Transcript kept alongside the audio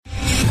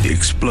The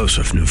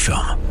explosive new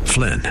film,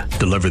 Flynn,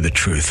 deliver the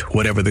truth,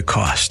 whatever the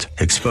cost,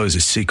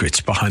 exposes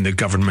secrets behind the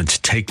government's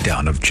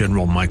takedown of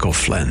General Michael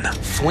Flynn.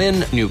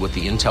 Flynn knew what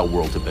the intel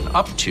world had been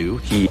up to.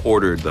 He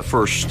ordered the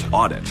first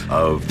audit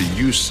of the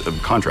use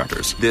of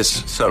contractors.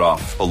 This set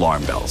off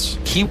alarm bells.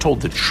 He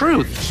told the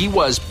truth. He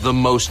was the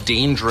most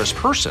dangerous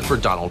person for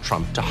Donald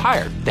Trump to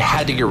hire. They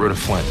had to get rid of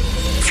Flynn.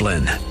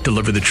 Flynn,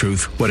 deliver the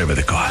truth, whatever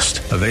the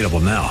cost. Available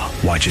now.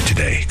 Watch it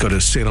today. Go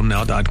to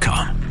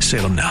salemnow.com.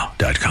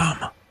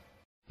 salemnow.com.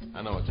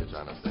 I know what you're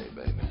trying to say,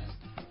 baby.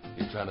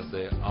 You're trying to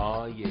say,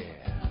 oh yeah,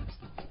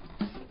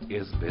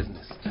 it's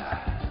business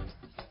time.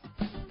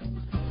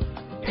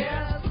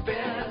 It's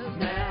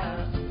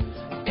business.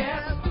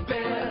 It's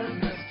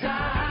business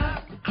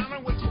time. I know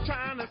what you're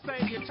trying to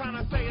say. You're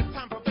trying to say it's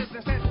time for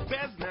business. It's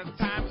business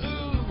time.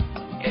 Ooh,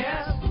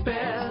 it's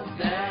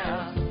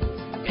business.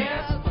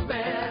 It's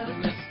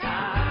business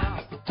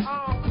time.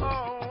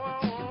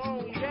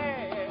 Oh,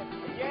 yeah,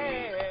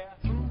 yeah.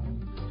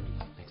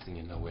 Next thing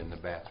you know, we're in the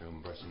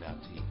bathroom brushing our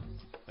teeth.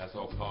 That's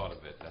all part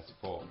of it. That's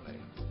foreplay.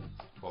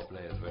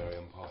 Foreplay is very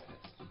important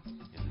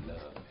in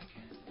love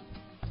making.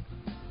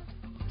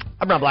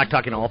 I'm Rob Black,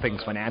 talking all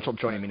things financial.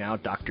 Joining me now,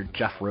 Dr.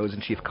 Jeff Rosen,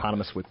 Chief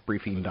Economist with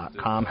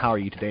Briefing.com. How are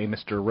you today,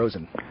 Mr.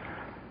 Rosen?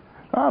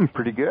 I'm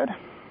pretty good.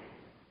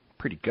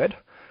 Pretty good.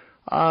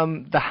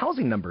 The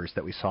housing numbers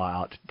that we saw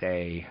out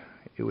today,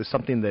 it was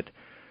something that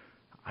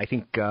I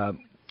think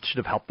should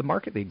have helped the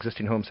market, the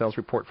existing home sales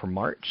report for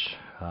March.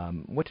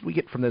 What did we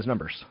get from those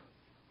numbers?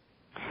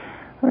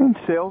 I mean,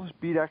 sales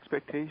beat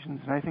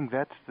expectations, and I think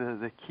that's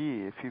the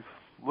key. If you've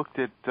looked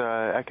at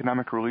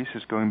economic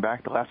releases going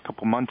back the last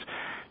couple months,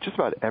 just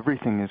about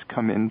everything has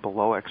come in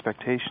below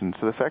expectations.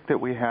 So the fact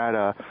that we had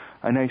a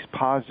nice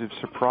positive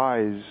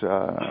surprise,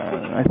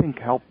 I think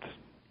helped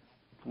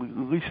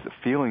at least the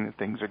feeling that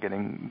things are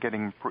getting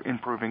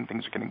improving,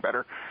 things are getting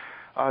better.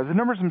 The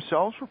numbers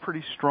themselves were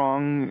pretty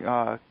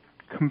strong.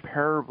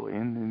 Comparably,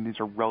 and these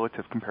are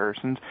relative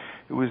comparisons,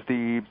 it was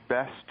the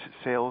best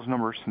sales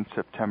number since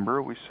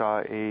September. We saw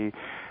a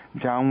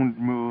downward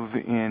move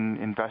in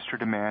investor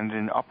demand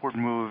and an upward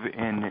move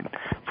in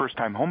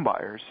first-time home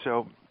buyers.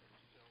 So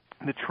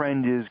the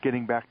trend is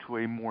getting back to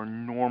a more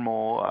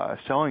normal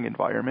selling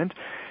environment.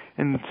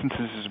 And since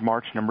this is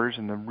March numbers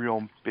and the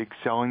real big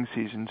selling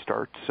season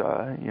starts,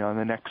 in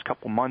the next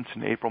couple months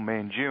in April, May,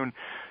 and June,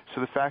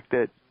 so the fact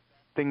that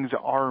things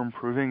are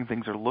improving,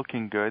 things are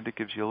looking good, that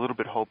gives you a little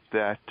bit of hope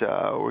that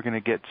we're going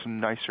to get some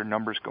nicer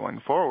numbers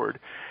going forward.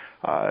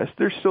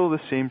 There's still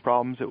the same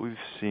problems that we've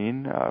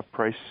seen.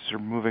 Prices are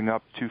moving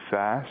up too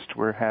fast.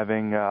 We're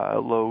having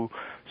low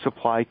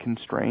supply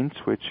constraints,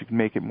 which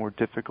make it more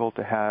difficult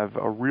to have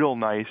a real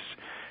nice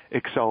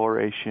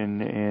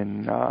acceleration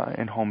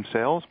in home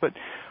sales. But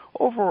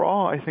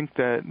overall, I think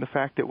that the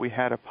fact that we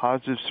had a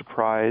positive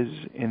surprise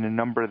in a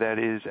number that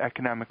is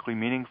economically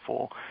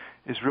meaningful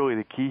is really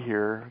the key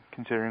here,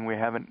 considering we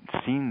haven't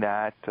seen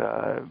that,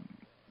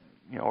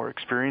 or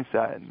experienced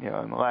that,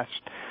 in the last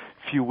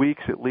few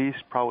weeks at least,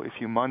 probably a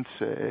few months,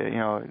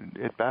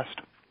 at best.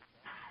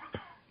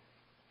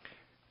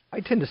 I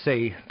tend to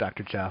say,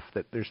 Dr. Jeff,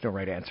 that there's no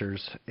right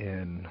answers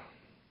in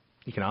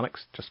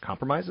economics, just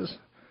compromises.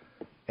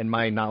 And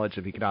my knowledge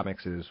of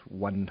economics is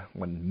one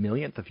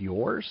millionth of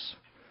yours.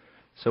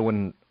 So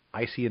when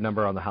I see a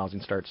number on the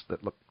housing starts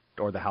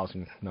or the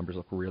housing numbers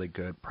look really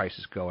good,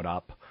 prices going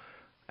up,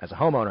 as a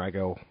homeowner, I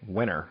go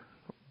winner,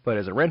 but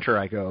as a renter,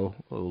 I go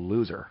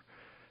loser.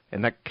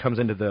 And that comes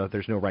into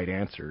there's no right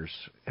answers.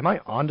 Am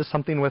I onto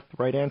something with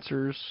right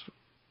answers,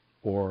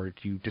 or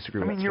do you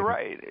disagree with that? I mean, you're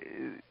right.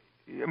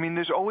 I mean,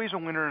 there's always a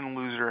winner and a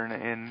loser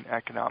in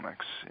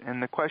economics.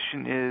 And the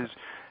question is,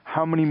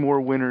 how many more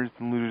winners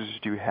than losers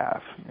do you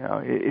have?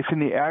 If in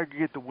the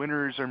aggregate the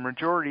winners are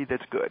majority,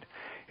 that's good.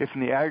 If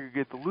in the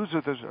aggregate the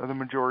losers are the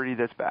majority,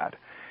 that's bad.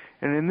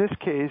 And in this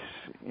case,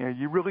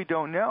 you really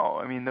don't know.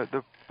 I mean,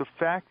 the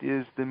fact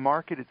is the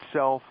market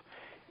itself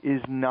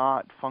is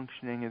not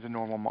functioning as a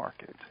normal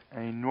market. I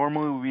mean,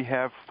 normally we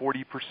have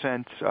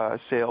 40%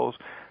 sales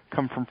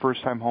come from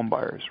first-time home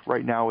buyers.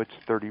 Right now it's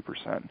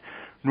 30%.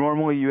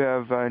 Normally you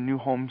have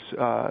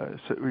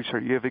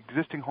you have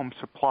existing home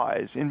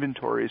supplies,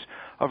 inventories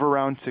of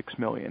around 6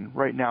 million.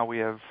 Right now we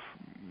have,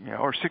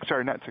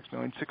 not 6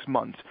 million, 6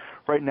 months.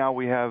 Right now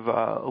we have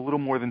a little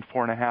more than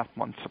 4.5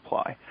 months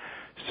supply.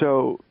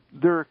 So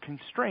there are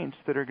constraints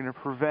that are going to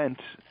prevent,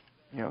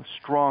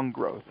 strong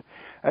growth.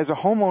 As a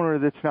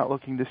homeowner that's not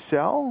looking to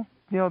sell,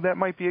 that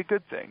might be a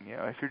good thing.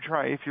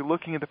 If you're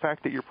looking at the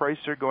fact that your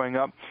prices are going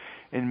up,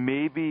 and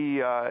maybe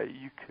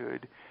you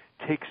could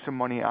take some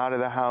money out of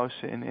the house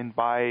and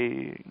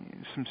buy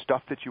some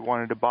stuff that you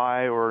wanted to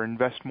buy, or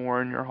invest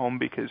more in your home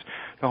because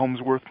the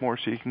home's worth more,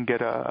 so you can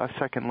get a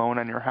second loan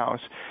on your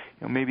house.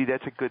 Maybe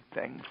that's a good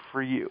thing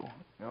for you.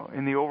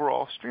 In the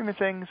overall stream of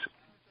things,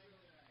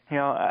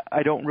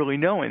 I don't really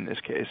know in this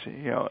case.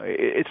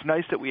 It's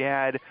nice that we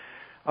had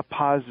a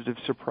positive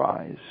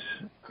surprise.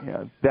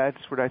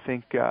 That's what I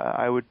think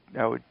I would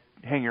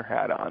hang your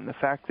hat on. The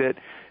fact that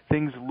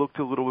things looked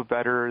a little bit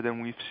better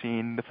than we've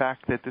seen, the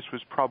fact that this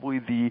was probably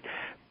the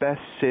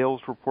best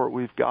sales report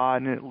we've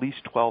gotten in at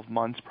least 12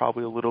 months,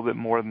 probably a little bit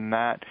more than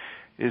that,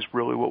 is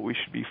really what we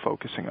should be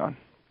focusing on.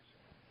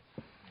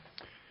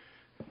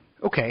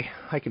 Okay,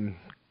 I can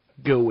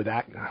go with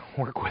that,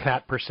 work with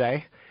that per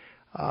se.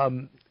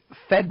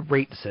 Fed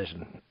rate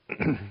decision.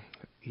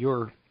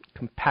 Your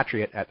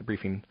compatriot at the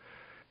briefing,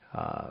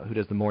 who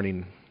does the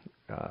morning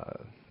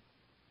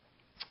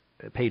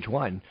page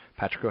one,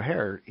 Patrick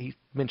O'Hare, he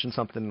mentioned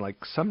something like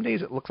some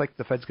days it looks like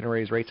the Fed's going to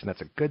raise rates and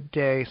that's a good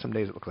day. Some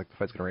days it looks like the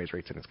Fed's going to raise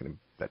rates and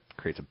that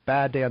creates a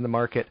bad day on the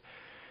market.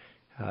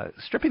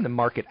 Stripping the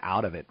market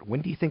out of it,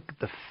 when do you think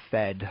the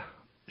Fed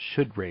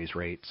should raise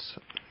rates?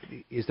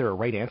 Is there a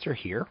right answer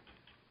here?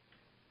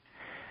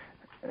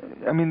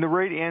 I mean, the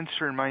right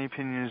answer, in my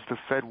opinion, is the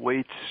Fed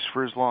waits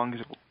for as long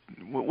as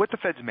what the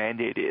Fed's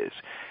mandate is.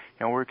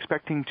 You know, we're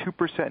expecting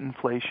 2%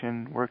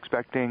 inflation. We're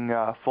expecting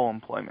full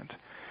employment.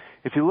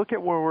 If you look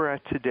at where we're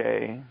at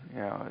today, you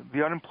know,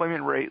 the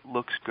unemployment rate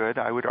looks good.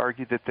 I would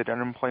argue that the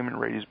unemployment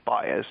rate is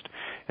biased,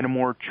 and a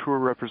more true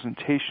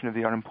representation of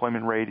the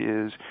unemployment rate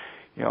is,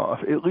 you know,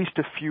 at least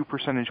a few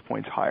percentage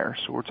points higher.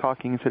 So we're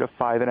talking instead of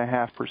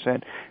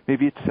 5.5%,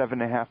 maybe it's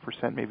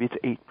 7.5%, maybe it's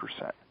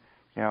 8%.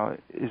 You know,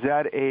 is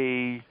that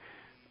a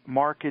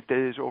market that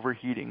is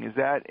overheating? Is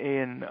that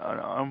an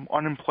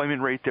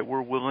unemployment rate that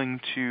we're willing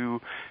to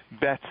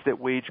bet that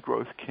wage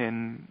growth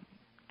can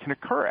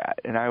occur at?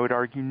 And I would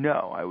argue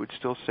no. I would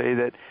still say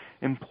that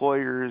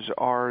employers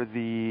are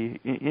in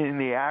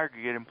the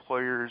aggregate,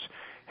 employers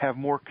have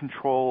more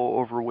control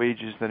over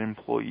wages than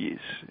employees,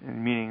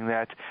 meaning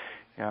that,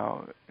 you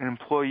know, an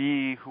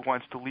employee who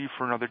wants to leave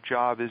for another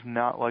job is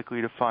not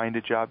likely to find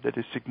a job that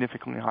is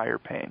significantly higher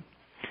paying.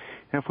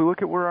 And if we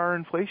look at where our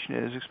inflation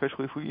is,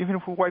 especially even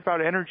if we wipe out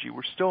energy,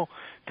 we're still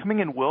coming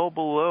in well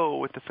below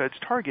what the Fed's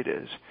target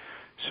is.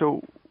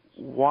 So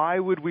why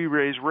would we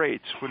raise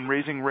rates when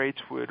raising rates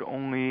would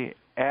only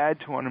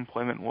add to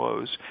unemployment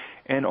woes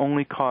and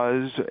only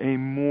cause a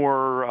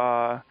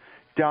more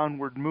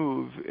downward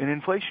move in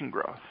inflation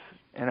growth?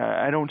 And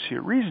I don't see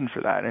a reason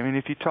for that. I mean,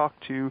 if you talk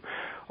to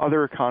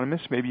other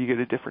economists, maybe you get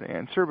a different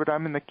answer, but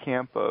I'm in the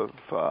camp of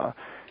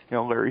you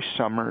know, Larry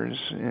Summers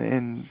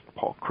and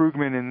Paul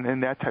Krugman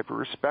and that type of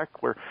respect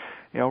where,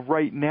 you know,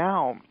 right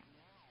now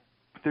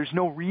there's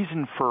no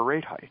reason for a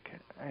rate hike.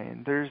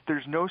 And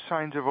there's no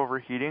signs of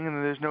overheating,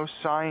 and there's no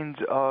signs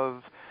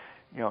of,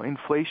 you know,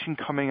 inflation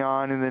coming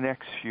on in the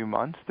next few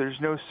months. There's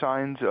no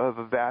signs of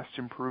a vast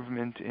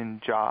improvement in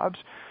jobs.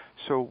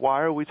 So why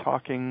are we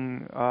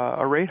talking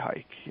a rate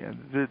hike? You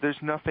know, there's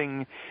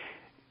nothing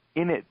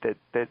in it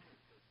that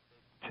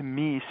to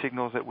me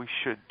signals that we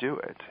should do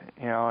it.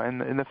 You know,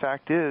 and the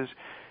fact is,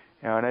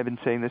 you know, and I've been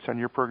saying this on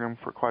your program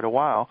for quite a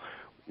while,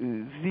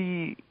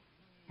 the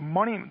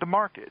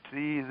market,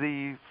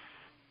 the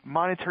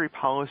monetary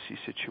policy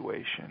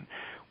situation,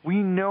 we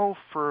know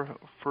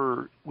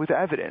with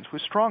evidence,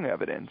 with strong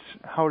evidence,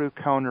 how to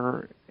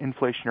counter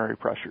inflationary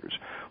pressures.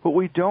 What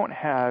we don't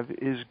have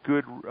is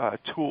good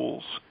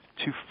tools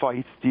to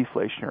fight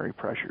deflationary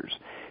pressures.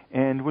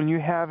 And when you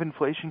have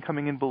inflation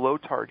coming in below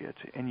target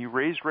and you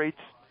raise rates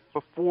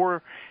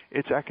before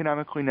it's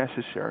economically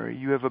necessary,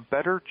 you have a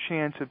better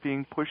chance of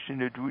being pushed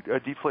into a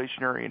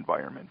deflationary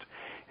environment.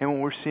 And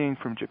what we're seeing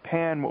from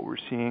Japan, what we're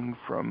seeing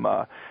from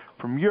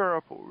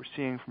Europe, what we're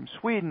seeing from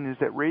Sweden is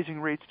that raising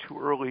rates too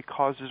early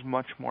causes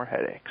much more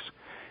headaches.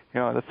 You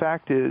know, the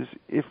fact is,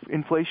 if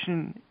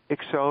inflation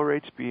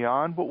accelerates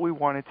beyond what we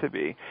want it to be,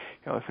 you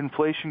know, if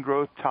inflation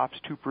growth tops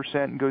 2%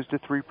 and goes to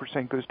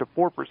 3%, goes to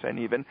 4%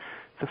 even,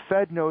 the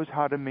Fed knows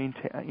how to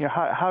maintain, you know,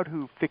 how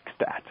to fix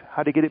that,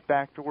 how to get it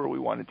back to where we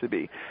want it to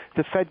be.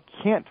 The Fed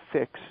can't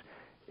fix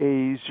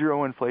a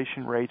zero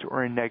inflation rate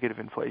or a negative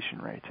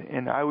inflation rate,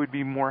 and I would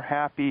be more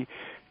happy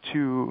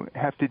to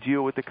have to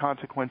deal with the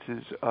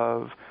consequences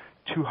of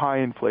too high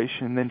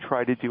inflation than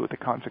try to deal with the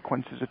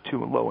consequences of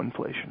too low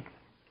inflation.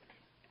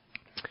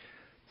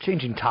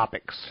 Changing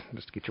topics,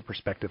 just to get your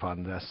perspective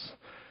on this.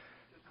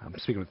 I'm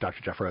speaking with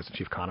Dr. Jeff Rosen,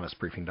 Chief Economist,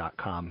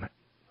 Briefing.com.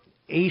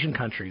 Asian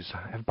countries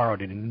have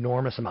borrowed an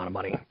enormous amount of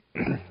money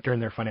during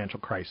their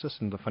financial crisis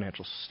and the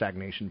financial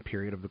stagnation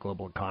period of the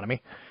global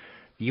economy.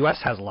 The U.S.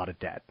 has a lot of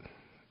debt.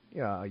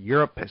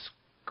 Europe is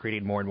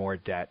creating more and more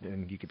debt,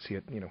 and you can see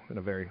it, you know, in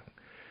a very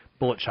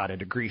bullet shot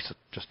into Greece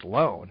just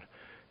alone.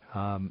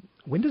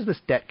 When does this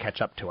debt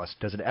catch up to us?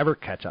 Does it ever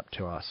catch up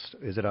to us?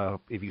 Is it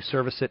if you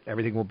service it,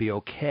 everything will be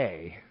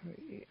okay?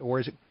 Or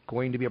is it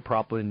going to be a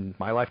problem in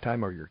my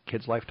lifetime or your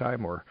kid's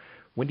lifetime? Or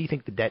when do you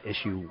think the debt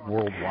issue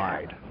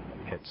worldwide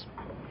hits?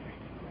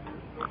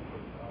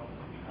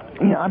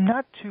 Yeah, I'm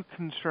not too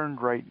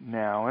concerned right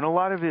now. And a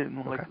lot of it,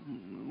 like,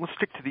 let's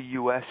stick to the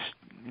U.S.,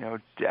 you know,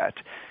 debt.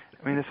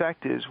 I mean, the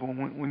fact is,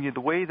 when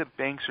the way the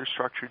banks are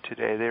structured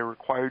today, they're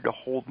required to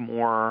hold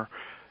more,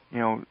 you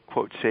know,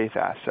 quote, safe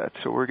assets.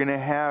 So we're going to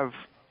have,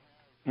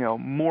 you know,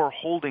 more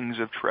holdings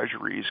of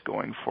treasuries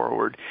going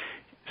forward.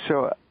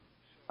 So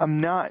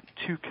I'm not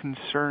too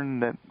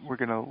concerned that we're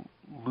going to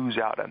lose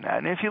out on that.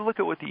 And if you look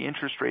at what the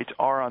interest rates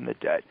are on the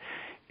debt,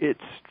 it's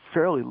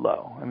fairly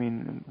low. I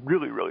mean,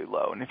 really, really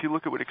low. And if you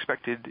look at what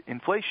expected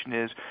inflation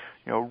is,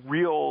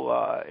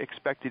 real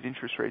expected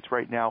interest rates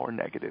right now are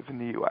negative in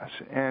the U.S.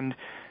 And,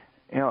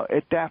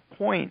 at that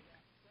point,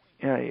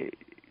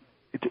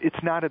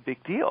 it's not a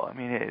big deal. I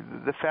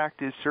mean, the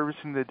fact is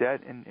servicing the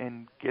debt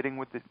and getting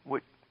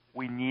what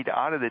we need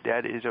out of the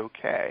debt is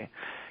okay.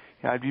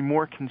 I'd be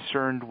more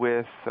concerned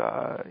with,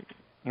 a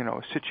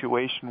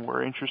situation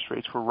where interest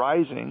rates were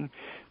rising,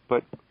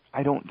 but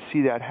I don't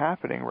see that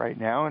happening right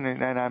now,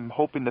 and I'm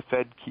hoping the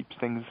Fed keeps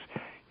things,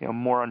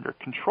 more under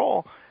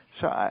control.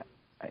 So,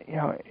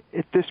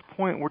 at this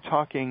point, we're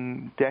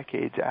talking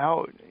decades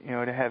out,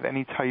 to have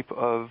any type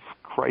of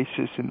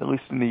crisis, at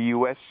least in the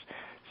U.S.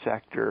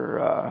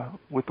 sector,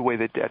 with the way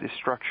the debt is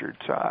structured.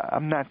 So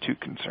I'm not too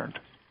concerned.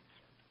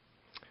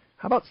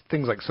 How about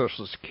things like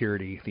Social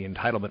Security, the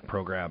entitlement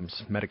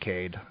programs,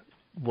 Medicaid?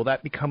 Will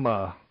that become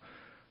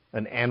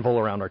an anvil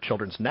around our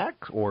children's neck,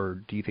 or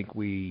do you think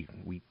we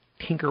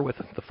tinker with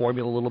the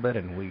formula a little bit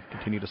and we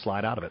continue to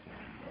slide out of it?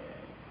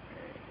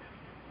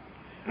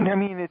 I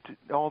mean, it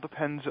all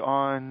depends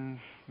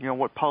on,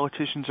 what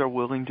politicians are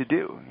willing to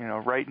do.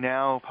 Right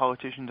now,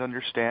 politicians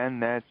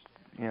understand that,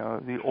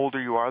 the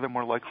older you are, the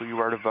more likely you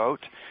are to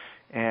vote.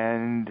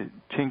 And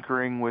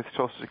tinkering with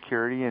Social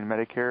Security and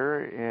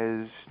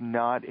Medicare is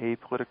not a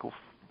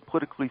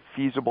politically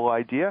feasible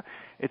idea.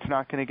 It's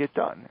not going to get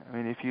done. I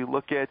mean, if you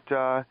look at,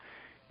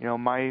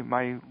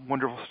 my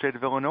wonderful state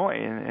of Illinois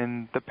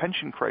and the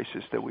pension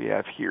crisis that we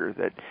have here,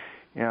 that,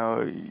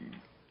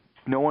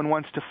 no one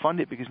wants to fund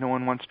it because no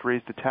one wants to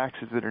raise the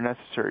taxes that are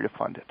necessary to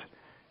fund it.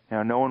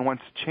 No one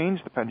wants to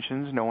change the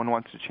pensions. No one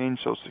wants to change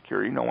Social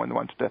Security. No one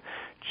wants to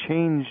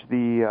change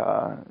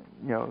the,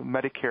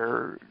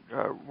 Medicare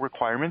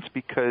requirements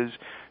because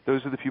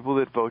those are the people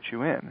that vote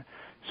you in.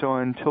 So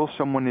until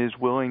someone is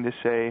willing to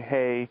say,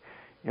 hey,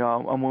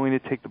 I'm willing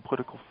to take the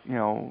political,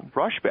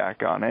 brush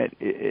back on it,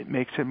 it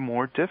makes it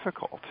more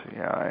difficult.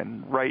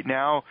 And right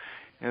now,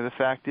 the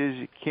fact is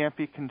you can't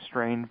be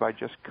constrained by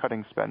just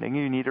cutting spending.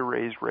 You need to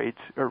raise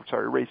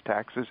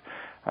taxes,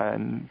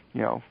 and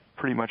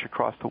pretty much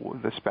across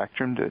the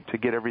spectrum to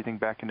get everything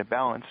back into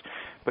balance.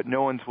 But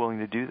no one's willing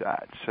to do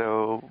that.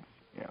 So,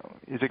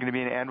 is it going to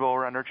be an anvil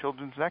around our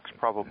children's necks?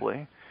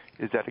 Probably.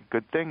 Is that a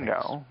good thing?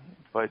 No.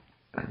 But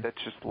that's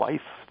just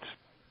life.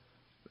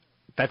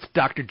 That's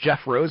Dr. Jeff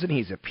Rosen.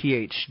 He's a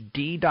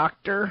Ph.D.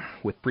 doctor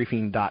with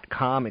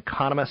Briefing.com,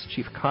 economist,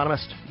 chief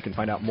economist. You can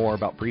find out more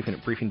about Briefing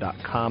at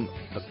Briefing.com,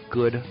 a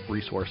good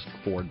resource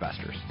for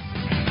investors.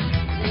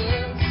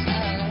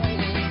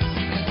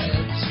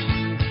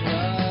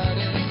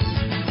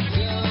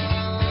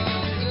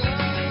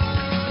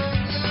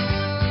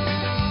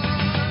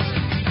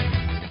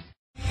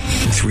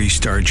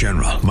 Three-star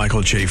General Michael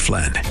J.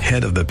 Flynn,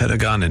 head of the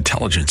Pentagon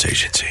Intelligence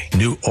Agency,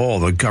 knew all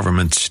the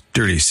government's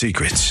dirty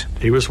secrets.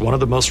 He was one of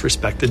the most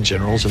respected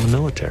generals in the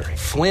military.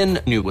 Flynn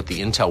knew what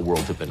the intel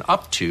world had been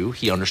up to.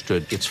 He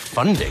understood its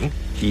funding.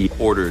 He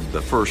ordered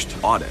the first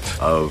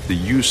audit of the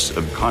use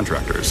of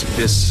contractors.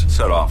 This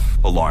set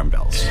off alarm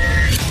bells.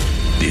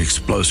 The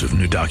explosive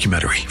new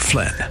documentary,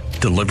 Flynn,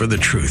 Deliver the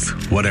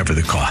Truth, Whatever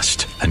the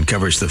Cost,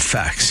 uncovers the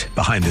facts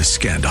behind this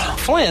scandal.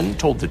 Flynn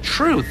told the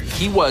truth.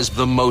 He was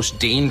the most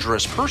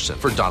dangerous person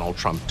for Donald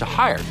Trump to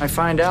hire. I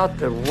find out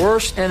the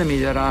worst enemy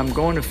that I'm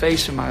going to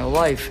face in my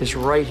life is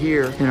right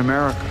here in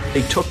America.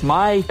 They took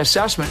my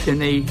assessment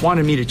and they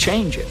wanted me to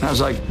change it. And I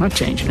was like, I'm not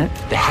changing it.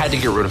 They had to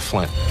get rid of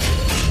Flynn.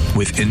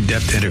 With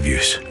in-depth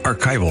interviews,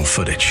 archival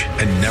footage,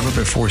 and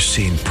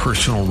never-before-seen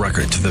personal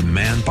records of the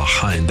man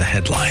behind the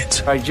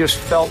headlines. I just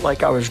felt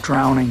like I was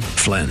drowning.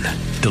 Flynn,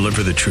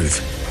 Deliver the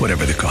Truth,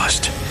 Whatever the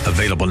Cost.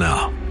 Available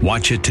now.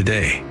 Watch it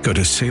today. Go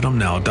to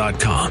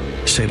salemnow.com.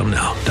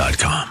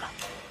 salemnow.com.